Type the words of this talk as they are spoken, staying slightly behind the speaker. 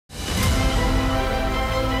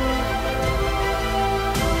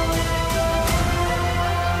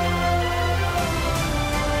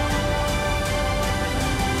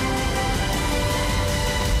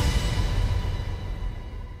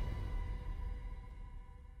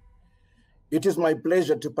It is my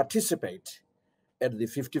pleasure to participate at the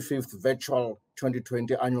 55th virtual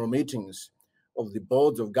 2020 annual meetings of the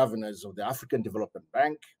boards of governors of the African Development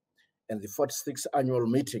Bank and the 46th annual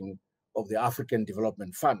meeting of the African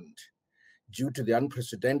Development Fund. Due to the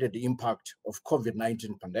unprecedented impact of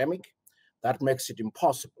COVID-19 pandemic, that makes it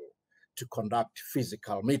impossible to conduct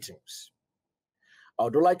physical meetings. I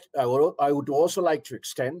would also like to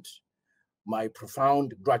extend my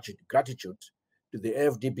profound gratitude to the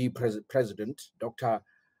AFDB President, Dr.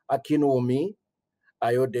 Akinwumi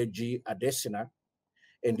Ayodeji Adesina,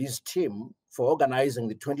 and his team for organizing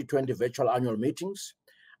the 2020 virtual annual meetings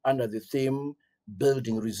under the theme,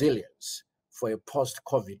 Building Resilience for a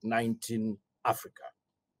Post-COVID-19 Africa.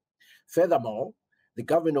 Furthermore, the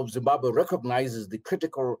government of Zimbabwe recognizes the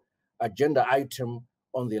critical agenda item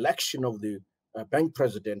on the election of the bank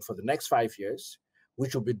president for the next 5 years,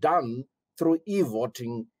 which will be done through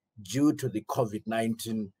e-voting due to the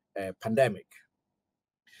COVID-19 pandemic.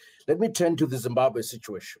 Let me turn to the Zimbabwe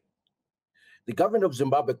situation. The government of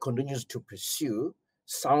Zimbabwe continues to pursue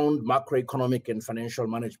sound macroeconomic and financial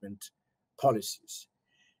management policies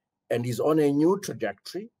and is on a new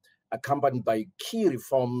trajectory accompanied by key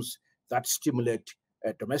reforms that stimulate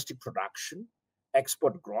domestic production,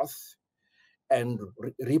 export growth, and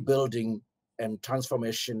rebuilding and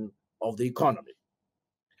transformation of the economy.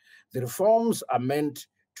 The reforms are meant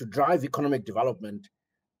to drive economic development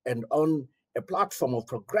and on a platform of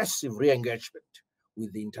progressive re-engagement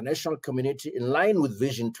with the international community in line with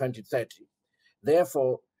Vision 2030.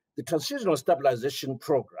 Therefore, the Transitional Stabilization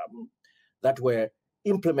Program that we're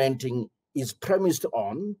implementing is premised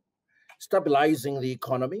on stabilizing the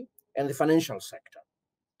economy and the financial sector,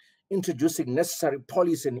 introducing necessary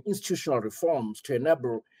policy and institutional reforms to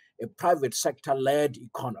enable a private sector-led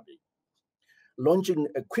economy, launching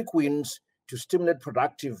quick wins to stimulate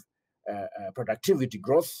productivity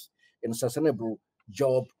growth and sustainable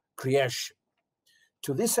job creation.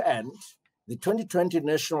 To this end, the 2020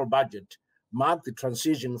 national budget marked the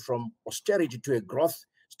transition from austerity to a growth,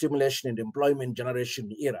 stimulation, and employment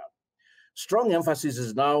generation era. Strong emphasis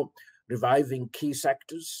is now reviving key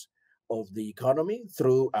sectors of the economy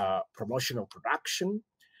through promotion of production,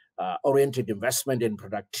 oriented investment and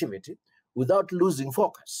productivity, without losing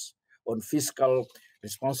focus on fiscal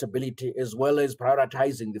responsibility, as well as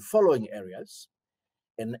prioritizing the following areas: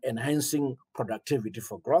 enhancing productivity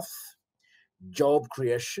for growth, job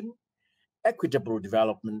creation, equitable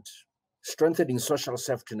development, strengthening social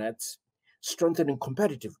safety nets, strengthening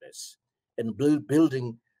competitiveness, and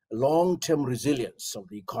building long-term resilience of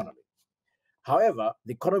the economy. However,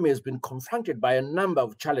 the economy has been confronted by a number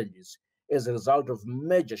of challenges as a result of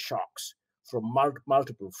major shocks from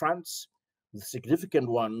multiple fronts, with significant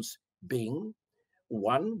ones being: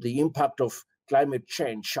 one, the impact of climate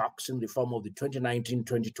change shocks in the form of the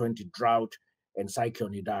 2019-2020 drought and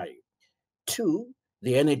Cyclone Idai; two,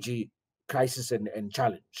 the energy crisis and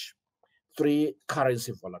challenge; three,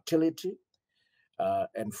 currency volatility;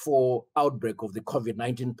 and four, outbreak of the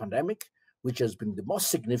COVID-19 pandemic, which has been the most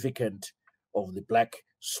significant of the black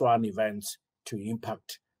swan events to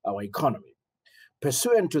impact our economy.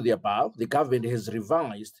 Pursuant to the above, the government has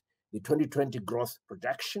revised the 2020 growth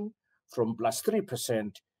projection from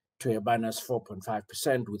 +3% to a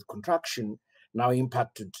 -4.5%, with contraction now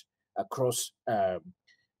impacted across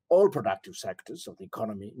all productive sectors of the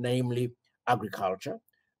economy, namely agriculture,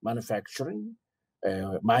 manufacturing,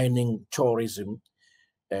 mining, tourism,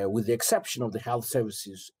 with the exception of the health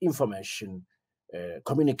services, information,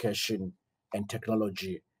 communication, and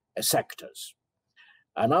technology sectors.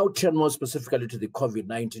 I now turn more specifically to the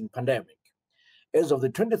COVID-19 pandemic. As of the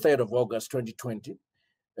 23rd of August 2020,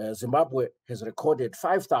 Zimbabwe has recorded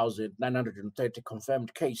 5,930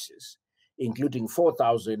 confirmed cases, including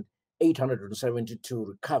 4,872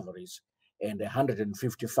 recoveries and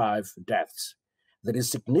 155 deaths. There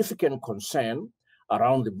is significant concern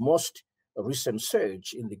around the most recent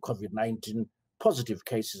surge in the COVID-19 positive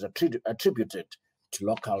cases attributed to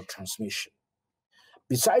local transmission.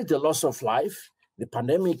 Besides the loss of life, the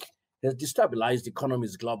pandemic has destabilized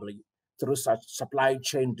economies globally through such supply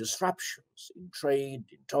chain disruptions in trade,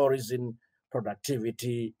 in tourism,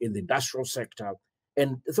 productivity, in the industrial sector,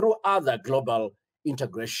 and through other global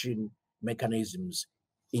integration mechanisms,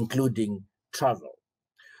 including travel.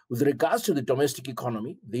 With regards to the domestic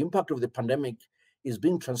economy, the impact of the pandemic is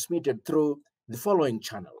being transmitted through the following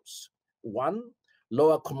channels. One,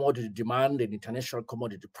 lower commodity demand and international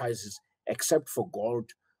commodity prices, except for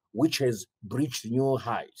gold, which has breached new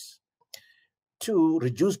highs. Two,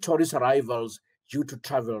 reduced tourist arrivals due to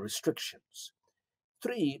travel restrictions.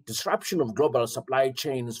 Three, disruption of global supply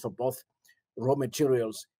chains for both raw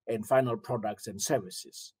materials and final products and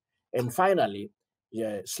services. And finally,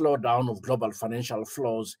 slowdown of global financial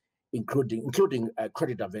flows, including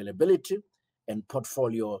credit availability and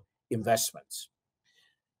portfolio investments.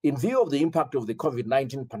 In view of the impact of the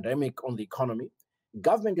COVID-19 pandemic on the economy,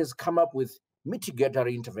 government has come up with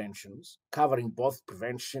mitigatory interventions covering both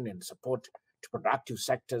prevention and support to productive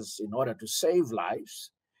sectors in order to save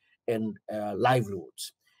lives and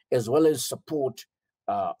livelihoods, as well as support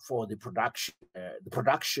for the production,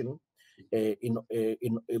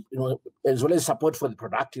 as well as support for the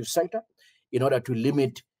productive sector in order to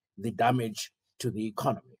limit the damage to the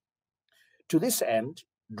economy. To this end,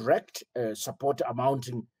 direct support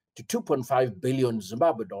amounting to 2.5 billion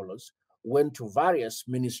Zimbabwe dollars went to various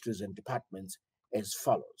ministries and departments as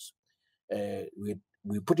follows.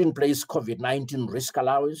 We put in place COVID-19 risk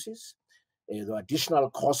allowances, the additional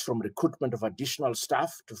costs from recruitment of additional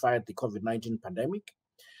staff to fight the COVID-19 pandemic,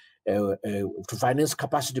 to finance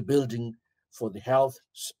capacity building for the health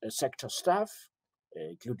sector staff,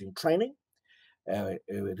 including training.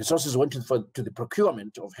 Resources went to the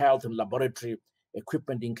procurement of health and laboratory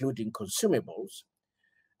equipment, including consumables.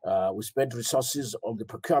 We spent resources on the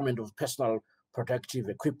procurement of personal protective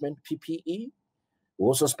equipment, PPE. We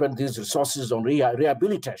also spent these resources on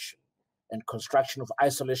rehabilitation and construction of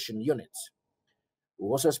isolation units. We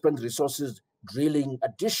also spent resources drilling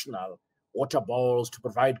additional water bores to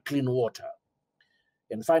provide clean water.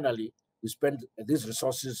 And finally, we spent these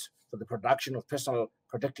resources for the production of personal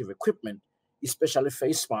protective equipment, especially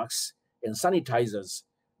face masks and sanitizers,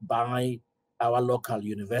 by our local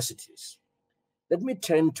universities. Let me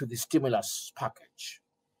turn to the stimulus package.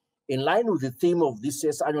 In line with the theme of this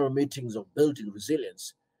year's annual meetings of building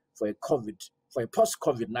resilience for a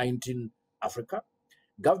post-COVID-19 Africa,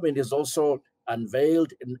 government has also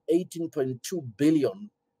unveiled an 18.2 billion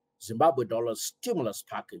Zimbabwe dollars stimulus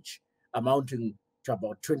package amounting to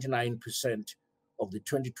about 29% of the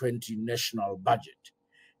 2020 national budget.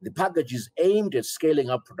 The package is aimed at scaling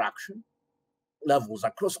up production levels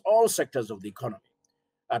across all sectors of the economy,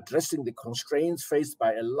 addressing the constraints faced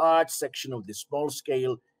by a large section of the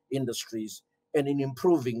small-scale industries and in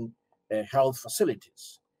improving health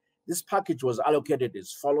facilities. This package was allocated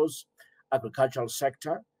as follows: agricultural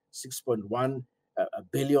sector, 6.1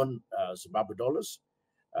 billion Zimbabwe dollars,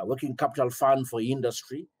 working capital fund for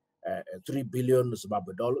industry, 3 billion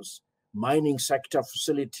Zimbabwe dollars, mining sector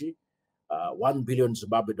facility, 1 billion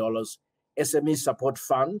Zimbabwe dollars, SME support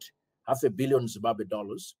fund, 500 million Zimbabwe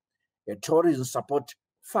dollars, a tourism support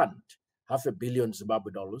fund, 500 million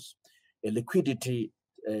Zimbabwe dollars, a liquidity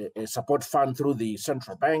support fund through the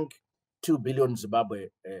central bank, 2 billion Zimbabwe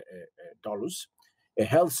dollars, a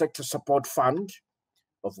health sector support fund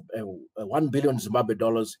of 1 billion Zimbabwe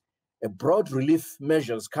dollars, a broad relief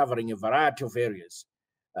measures covering a variety of areas,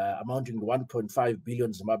 amounting to 1.5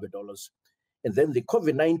 billion Zimbabwe dollars, and then the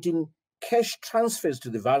COVID-19 cash transfers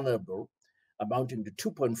to the vulnerable, amounting to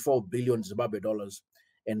 2.4 billion Zimbabwe dollars,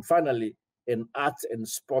 and finally, an arts and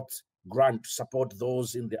sports grant to support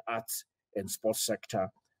those in the arts and sports sector,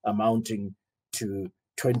 amounting to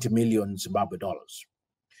 20 million Zimbabwe dollars.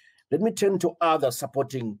 Let me turn to other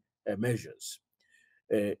supporting measures.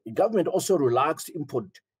 Government also relaxed import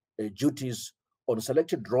duties on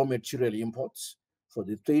selected raw material imports for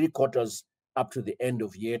the 3 quarters up to the end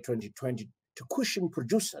of year 2020 to cushion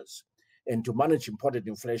producers and to manage imported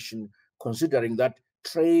inflation, considering that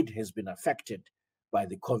trade has been affected by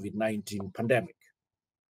the COVID-19 pandemic.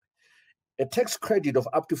 A tax credit of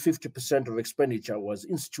up to 50% of expenditure was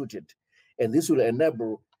instituted, and this will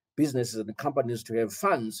enable businesses and companies to have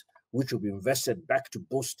funds which will be invested back to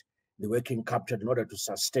boost the working capital in order to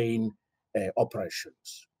sustain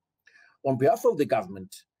operations. On behalf of the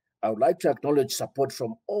government, I would like to acknowledge support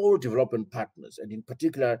from all development partners, and in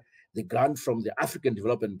particular, the grant from the African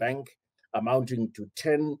Development Bank amounting to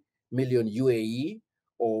 10 million UAE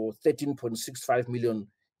or 13.65 million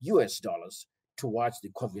US dollars towards the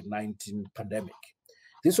COVID-19 pandemic.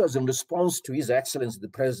 This was in response to His Excellency the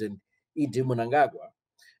President Idi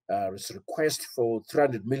Mnangagwa's request for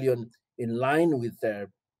 300 million in line with the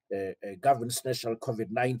government's national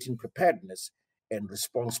COVID-19 preparedness and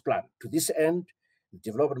response plan. To this end, the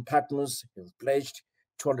development partners have pledged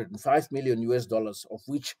 205 million US dollars, of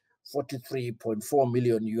which 43.4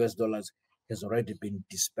 million US dollars has already been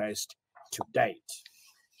dispersed to date.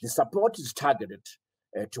 The support is targeted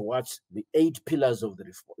towards the 8 pillars of the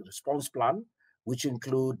response plan, which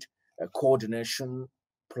include coordination,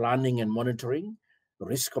 planning and monitoring,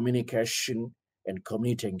 risk communication and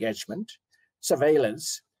community engagement,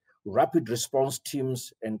 surveillance, rapid response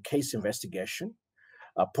teams and case investigation,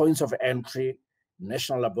 points of entry,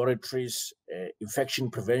 national laboratories, infection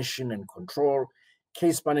prevention and control,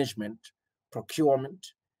 case management, procurement,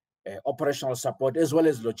 operational support, as well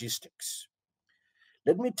as logistics.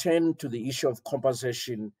 Let me turn to the issue of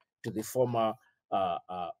compensation to the former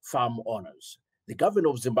farm owners. The government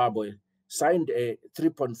of Zimbabwe signed a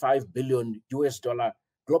 $3.5 billion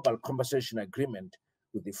global compensation agreement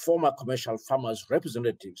with the former commercial farmers'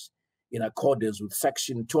 representatives in accordance with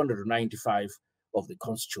Section 295 of the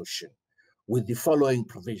Constitution, with the following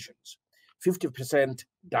provisions: 50%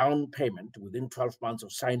 down payment within 12 months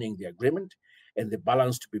of signing the agreement, and the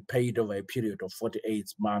balance to be paid over a period of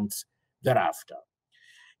 48 months thereafter.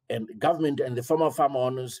 And the government and the former farm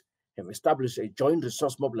owners have established a joint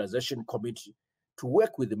resource mobilization committee to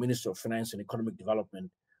work with the Ministry of Finance and Economic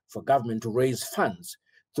Development for government to raise funds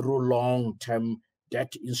through long-term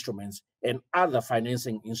debt instruments and other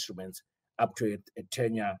financing instruments up to a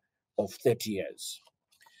tenure of 30 years.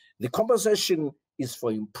 The compensation is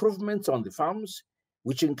for improvements on the farms,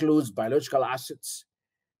 which includes biological assets,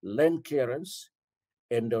 land clearance,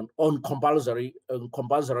 and on compulsorily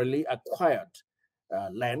acquired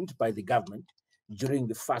land by the government during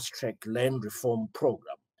the fast-track land reform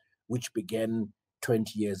program, which began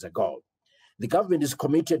 20 years ago. The government is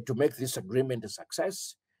committed to make this agreement a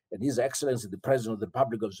success, and His Excellency, the President of the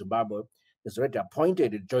Republic of Zimbabwe, has already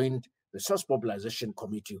appointed a joint resource mobilization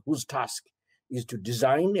committee whose task is to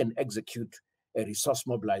design and execute a resource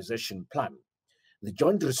mobilization plan. The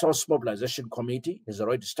Joint Resource Mobilization Committee has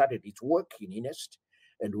already started its work in earnest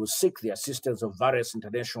and will seek the assistance of various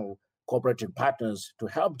international cooperating partners to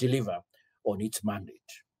help deliver on its mandate.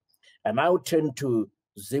 I now turn to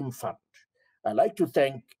Zim Fund. I'd like to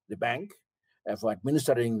thank the bank for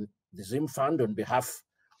administering the Zim Fund on behalf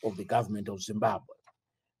of the government of Zimbabwe.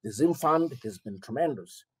 The Zim Fund has been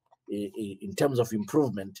tremendous in terms of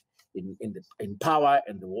improvement in power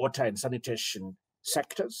and the water and sanitation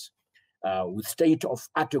sectors, with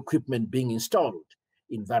state-of-art equipment being installed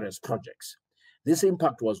in various projects. This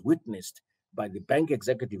impact was witnessed by the Bank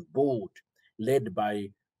Executive Board, led by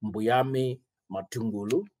Mbuyami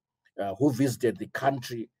Matungulu, who visited the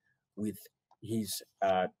country with his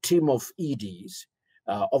team of EDs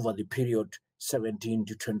over the period 17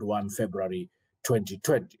 to 21 February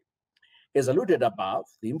 2020. As alluded above,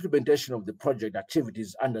 the implementation of the project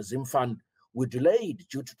activities under Zim Fund were delayed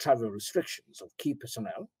due to travel restrictions of key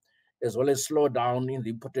personnel, as well as slowdown in the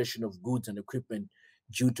importation of goods and equipment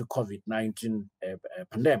due to COVID-19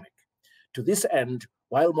 pandemic. To this end,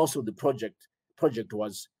 while most of the project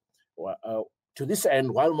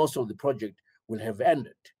will have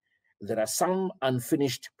ended, there are some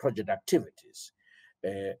unfinished project activities,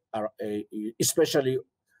 especially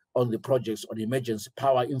on the projects on emergency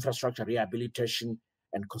power infrastructure rehabilitation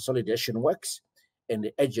and consolidation works, and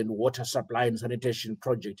the urgent water supply and sanitation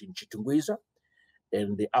project in Chitungwiza,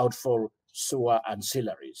 and the outfall sewer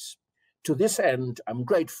ancillaries. To this end, I'm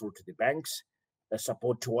grateful to the bank's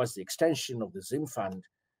support towards the extension of the Zim Fund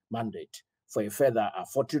mandate for a further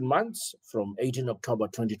 14 months from 18 October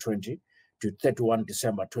 2020 to 31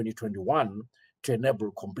 December 2021 to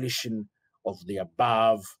enable completion of the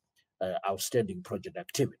above outstanding project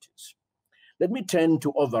activities. Let me turn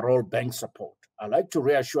to overall bank support. I'd like to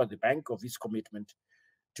reassure the bank of its commitment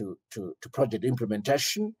to project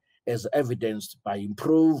implementation, as evidenced by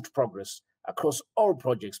improved progress across all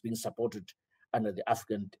projects being supported under the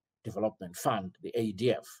African Development Fund, the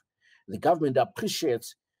ADF. The government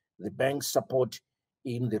appreciates the bank's support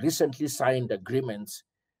in the recently signed agreements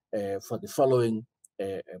for the following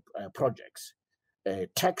projects.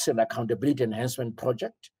 Tax and Accountability Enhancement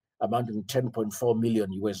Project, amounting to $10.4 million.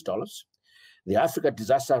 The Africa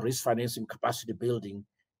Disaster Risk Financing Capacity Building,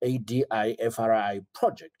 ADIFRI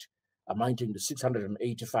project, amounting to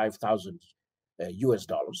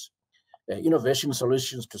 $685,000. Innovation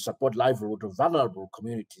Solutions to Support Livelihood of Vulnerable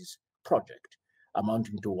Communities project,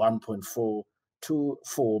 amounting to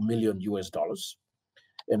 $1.424 million.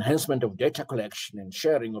 Enhancement of data collection and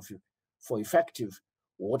sharing for effective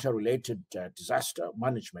water-related disaster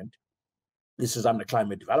management. This is under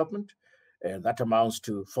climate development. That amounts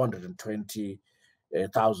to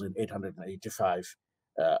 $420,885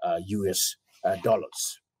 US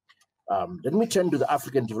dollars. Let me turn to the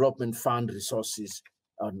African Development Fund resources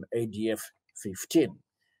on ADF 15.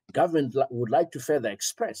 Government would like to further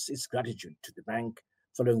express its gratitude to the bank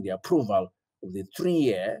following the approval of the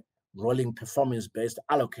 3-year rolling performance-based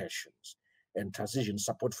allocations and transition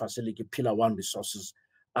support facility Pillar 1 resources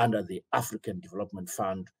under the African Development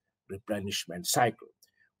Fund replenishment cycle.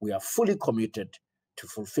 We are fully committed to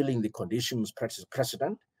fulfilling the conditions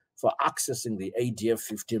precedent for accessing the ADF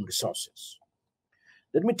 15 resources.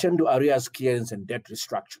 Let me turn to arrears clearance and debt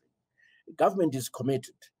restructuring. The government is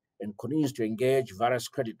committed and continues to engage various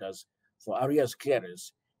creditors for arrears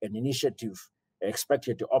clearance and initiative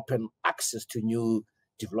expected to open access to new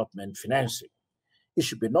development financing. It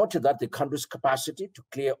should be noted that the country's capacity to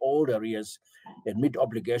clear old arrears and meet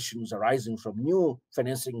obligations arising from new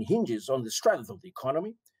financing hinges on the strength of the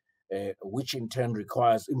economy, which in turn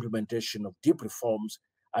requires implementation of deep reforms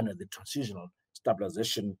under the Transitional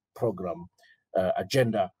Stabilization Program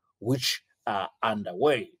agenda, which are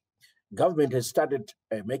underway. Government has started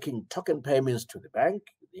making token payments to the bank,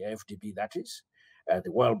 the AFDB that is,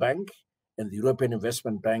 the World Bank, and the European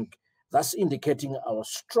Investment Bank, thus indicating our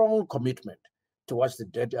strong commitment towards the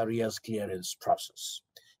debt arrears clearance process.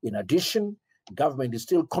 In addition, government is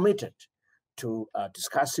still committed to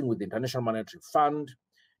discussing with the International Monetary Fund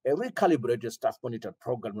a recalibrated staff monitored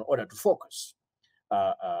program in order to focus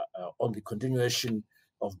on the continuation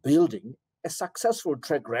of building a successful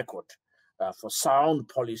track record for sound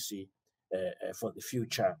policy for the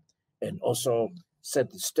future, and also set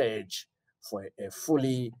the stage for a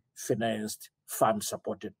fully financed,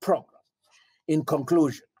 fund-supported program. In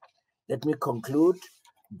conclusion, let me conclude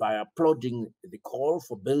by applauding the call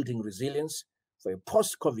for building resilience for a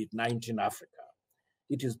post-COVID-19 Africa.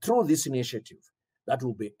 It is through this initiative that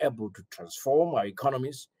we'll be able to transform our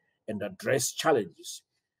economies and address challenges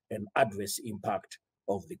and adverse impact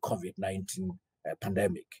of the COVID-19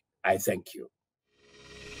 pandemic. I thank you.